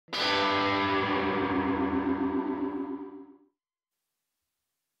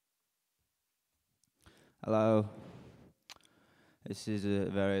Hello. This is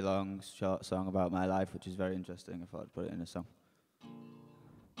a very long, short song about my life, which is very interesting. I thought I'd put it in a song.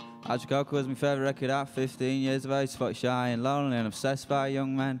 Coco was my favourite record at 15 years of age, spot shy and lonely and obsessed by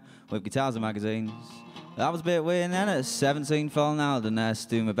young men with guitars and magazines. That was a bit weird then at 17, falling out of the nest,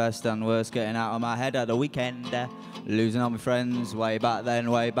 doing my best and worst, getting out of my head at the weekend, losing all my friends way back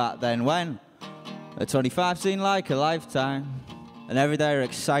then when? At 25 seemed like a lifetime, and every day were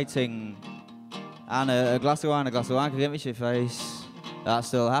exciting. And a glass of wine could get me shit face. That's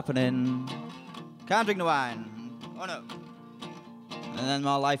still happening. Can't drink the wine. Oh no. And then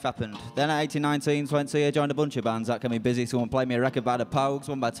my life happened. Then at 18, 19, 20, I joined a bunch of bands that kept me busy. Someone played me a record by the Pogues,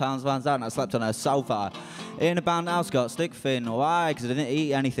 one by Townsend's out, and I slept on a sofa. In a band house, got stick thin. Why? Because I didn't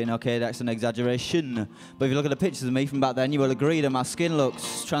eat anything. Okay, that's an exaggeration. But if you look at the pictures of me from back then, you will agree that my skin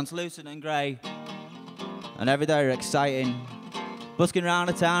looks translucent and grey. And every day are exciting. Busking round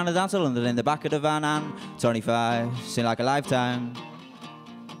the town, I dance to London in the back of the van, and 25 seemed like a lifetime.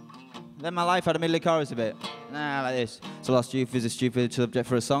 Then my life had a middly chorus a bit. Nah, like this. So lost youth is a stupid subject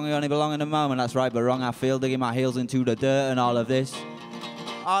for a song. I only belong in the moment. That's right, but wrong. I feel digging my heels into the dirt and all of this.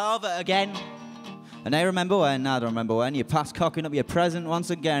 All of it again. And I remember when, I don't remember when, you pass cocking up your present once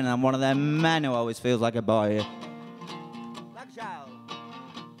again. And I'm one of them men who always feels like a boy. Like a child.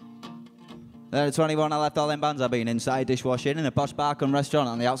 Then at 21, I left all them bands I've been inside dishwashing in a posh bar and restaurant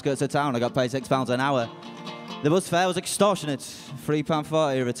on the outskirts of town. I got paid £6 an hour. The bus fare was extortionate.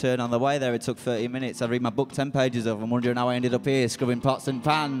 £3.40 return on the way there. It took 30 minutes. I read my book 10 pages of. I'm wondering how I ended up here scrubbing pots and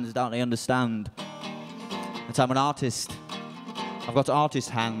pans. Don't they understand? That I'm an artist. I've got artist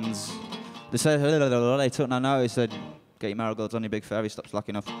hands. They said, they took no notice. Said, get your marigolds on your big fairy. Stop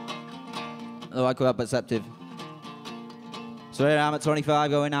slacking off. Though I could have perceptive. So here I am at 25,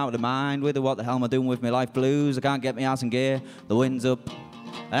 going out of the mind with the what the hell am I doing with my life blues? I can't get my ass in gear. The wind's up.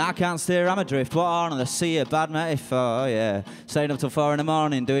 And I can't steer, I'm adrift. What on the sea, a bad metaphor, oh yeah. Staying up till 4 in the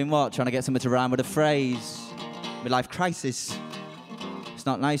morning, doing what? Trying to get something to rhyme with a phrase. Midlife crisis. It's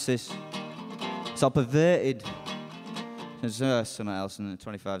not nice, this. It's all perverted. There's something else, and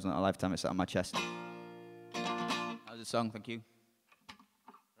 25 is not a lifetime, it's sat on my chest. That was a song, thank you.